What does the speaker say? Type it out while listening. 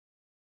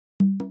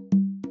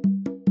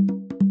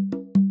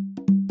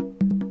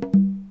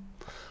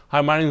Hi,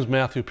 my name is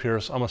Matthew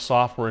Pierce. I'm a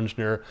software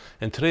engineer,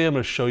 and today I'm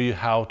going to show you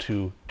how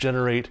to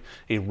generate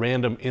a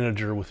random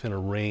integer within a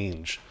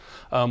range.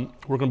 We're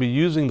going to be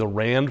using the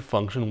rand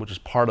function, which is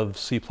part of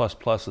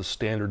C++'s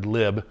standard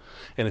lib.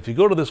 And if you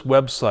go to this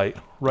website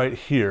right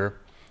here,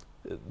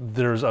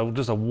 there's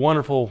just a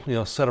wonderful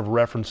set of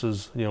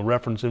references,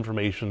 reference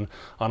information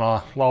on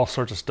all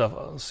sorts of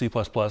stuff, C++,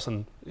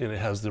 and it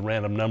has the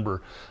random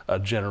number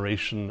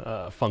generation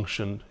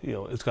function.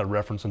 It's got a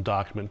reference and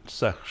document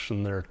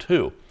section there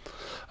too.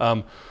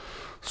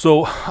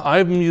 So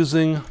I'm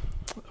using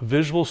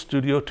Visual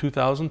Studio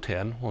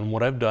 2010, and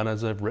what I've done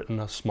is I've written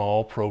a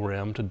small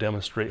program to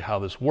demonstrate how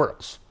this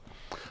works.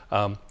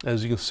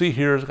 As you can see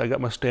here, I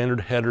got my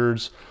standard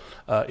headers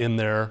in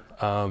there.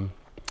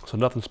 So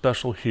nothing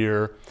special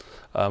here.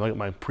 I got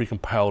my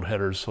pre-compiled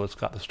headers, so it's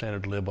got the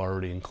standard lib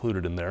already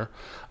included in there.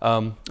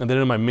 And then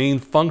in my main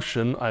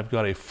function, I've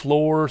got a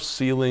floor,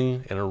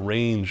 ceiling, and a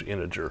range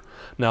integer.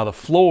 Now the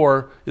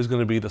floor is going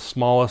to be the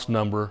smallest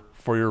number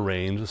for your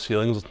range. The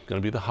ceiling is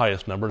going to be the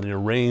highest number, and your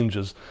range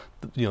is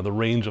the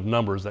range of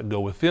numbers that go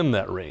within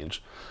that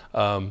range.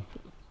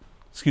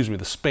 Excuse me,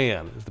 the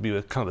span is to be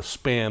kind of the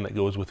span that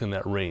goes within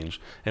that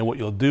range. And what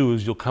you'll do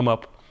is you'll come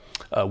up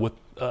with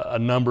a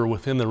number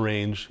within the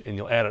range, and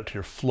you'll add it to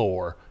your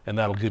floor, and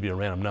that'll give you a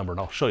random number, and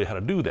I'll show you how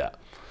to do that.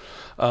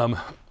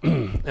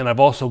 And I've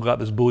also got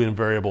this Boolean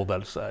variable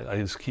that I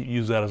just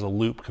use that as a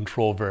loop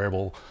control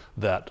variable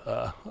that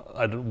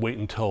I don't wait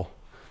until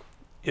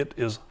it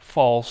is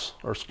false,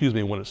 or excuse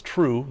me, when it's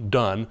true,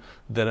 done,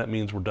 then it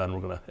means we're done.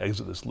 We're going to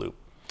exit this loop.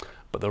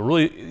 But the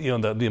really,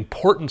 the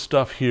important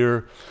stuff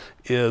here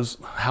is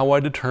how I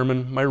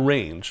determine my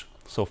range.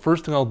 So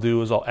first thing I'll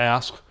do is I'll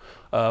ask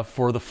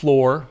for the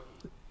floor,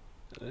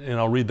 and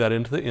I'll read that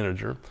into the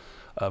integer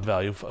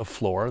value of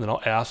floor. And then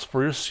I'll ask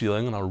for your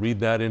ceiling, and I'll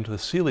read that into the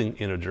ceiling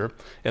integer.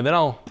 And then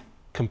I'll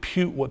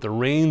compute what the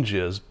range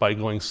is by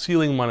going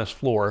ceiling minus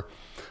floor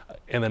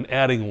and then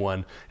adding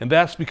one. And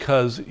that's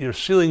because your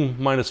ceiling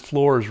minus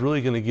floor is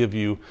really going to give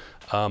you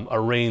a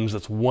range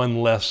that's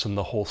one less than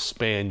the whole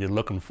span you're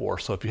looking for.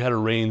 So if you had a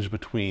range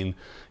between,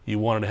 you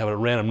wanted to have a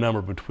random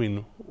number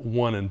between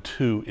 1 and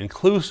 2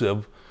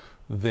 inclusive,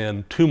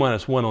 then 2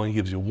 minus 1 only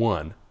gives you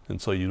 1.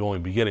 And so you'd only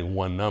be getting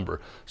one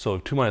number. So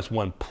 2 minus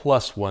 1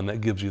 plus 1,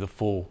 that gives you the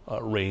full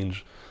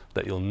range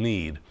that you'll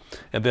need.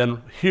 And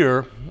then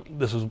here,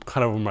 this is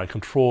kind of where my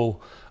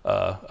control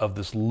of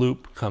this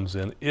loop comes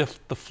in.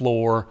 If the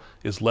floor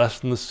is less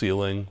than the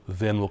ceiling,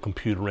 then we'll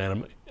compute a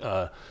random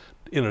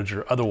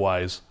integer.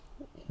 Otherwise,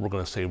 we're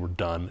going to say we're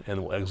done,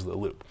 and we'll exit the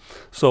loop.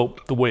 So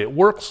the way it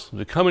works,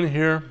 you come in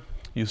here,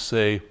 you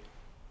say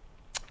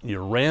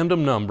your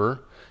random number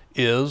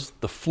is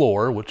the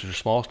floor, which is your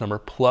smallest number,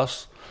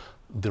 plus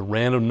the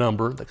random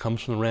number that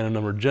comes from the random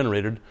number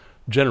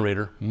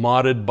generator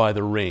modded by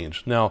the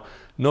range. Now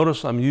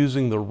notice I'm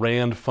using the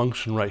rand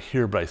function right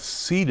here, but I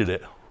seeded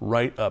it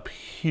right up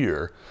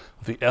here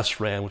with the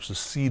srand, which is the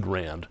seed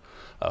rand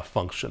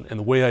function. And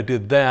the way I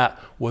did that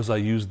was I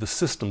used the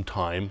system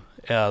time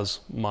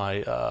as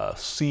my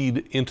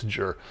seed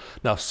integer.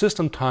 Now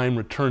system time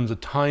returns a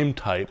time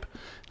type,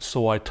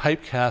 so I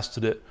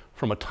typecasted it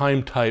from a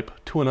time type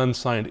to an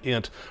unsigned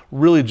int,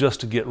 really just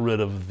to get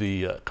rid of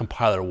the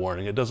compiler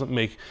warning. It doesn't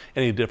make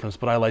any difference,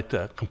 but I like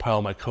to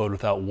compile my code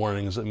without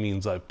warnings. It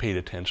means I've paid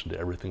attention to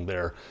everything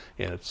there,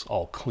 and it's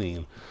all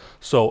clean.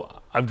 So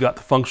I've got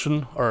the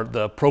function, or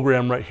the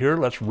program right here.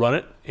 Let's run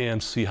it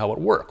and see how it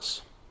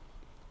works.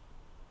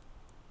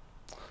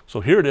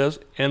 So here it is.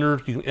 You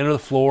can enter the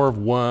floor of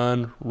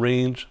 1,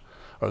 range,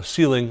 or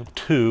ceiling of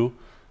 2.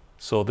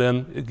 So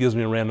then it gives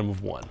me a random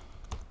of 1.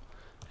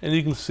 And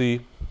you can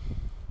see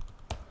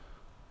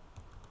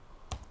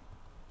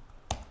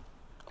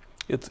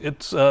it's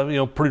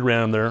pretty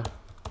random there.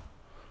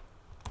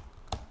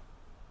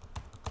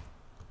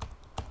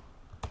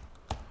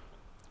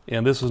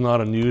 And this is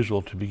not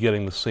unusual to be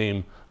getting the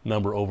same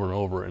number over and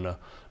over in a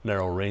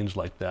narrow range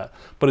like that.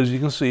 But as you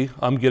can see,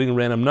 I'm getting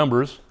random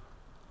numbers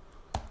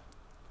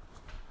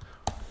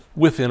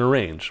within a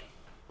range.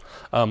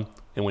 And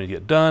when you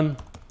get done,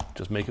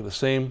 just make it the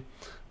same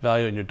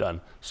value and you're done.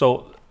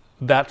 So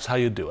that's how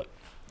you do it.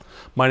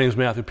 My name is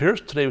Matthew Pierce.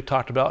 Today we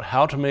talked about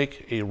how to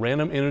make a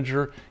random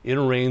integer in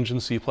a range in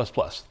C++.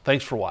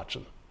 Thanks for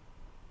watching.